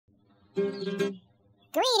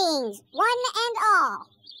Greetings, one and all.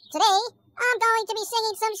 Today, I'm going to be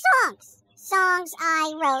singing some songs. Songs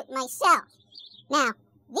I wrote myself. Now,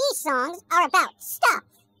 these songs are about stuff.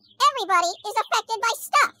 Everybody is affected by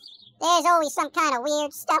stuff. There's always some kind of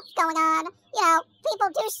weird stuff going on. You know, people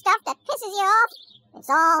do stuff that pisses you off. It's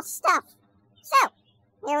all stuff. So,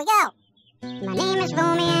 here we go. My name is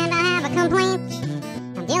Foamy and I have a complaint.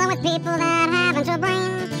 I'm dealing with people that haven't a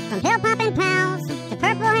brain. From pill-popping pals to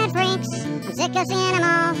purple-head freaks. I'm sick of seeing them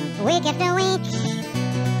all, week after week.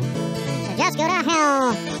 So just go to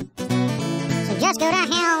hell. So just go to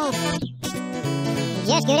hell.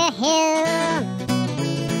 Just go to hell.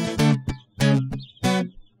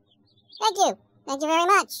 Thank you. Thank you very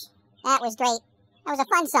much. That was great. That was a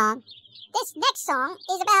fun song. This next song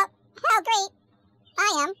is about how great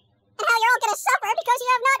I am and how you're all going to suffer because you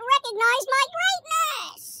have not recognized my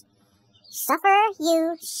greatness. Suffer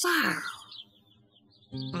you shall.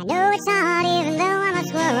 I know it's hard even though I'm a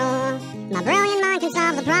squirrel. My brilliant mind can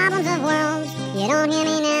solve the problems of worlds. You don't hear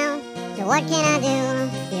me now, so what can I do?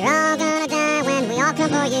 You're all gonna die when we all come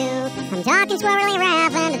for you. I'm talking squirrely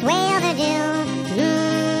rap and it's way overdue.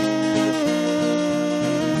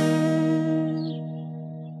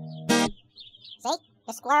 See?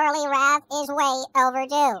 The squirrely rap is way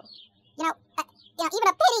overdue. You know, even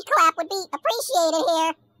a pity clap would be appreciated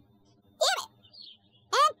here. Damn it!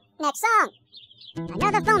 And next song.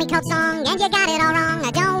 Another Foamy Cult song, and you got it all wrong.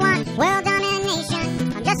 I don't want world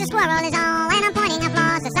domination. I'm just a squirrel is all, and I'm pointing at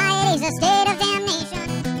flaws. Society's a state of damnation.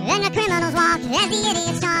 And the criminals walk as the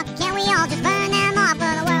idiots talk. Can't we all just burn them off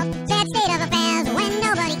for the world? Sad state of affairs when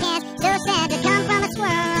nobody cares. So sad to come from a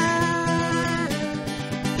squirrel.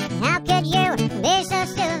 How could you be so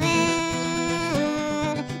stupid?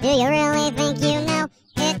 Do you really think you know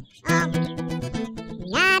it all?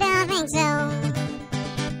 I don't think so.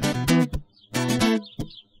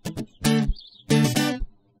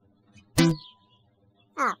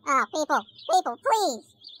 People, please,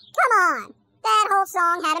 come on. That whole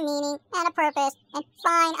song had a meaning and a purpose, and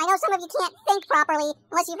fine, I know some of you can't think properly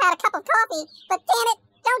unless you've had a cup of coffee, but damn it,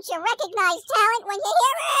 don't you recognize talent when you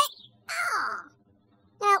hear it? Oh.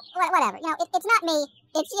 No, whatever, it's not me,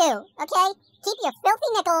 it's you, okay? Keep your filthy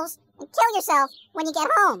nickels and kill yourself when you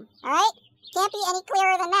get home, alright? Can't be any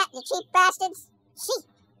clearer than that, you cheap bastards. Cheap.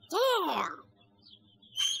 Damn.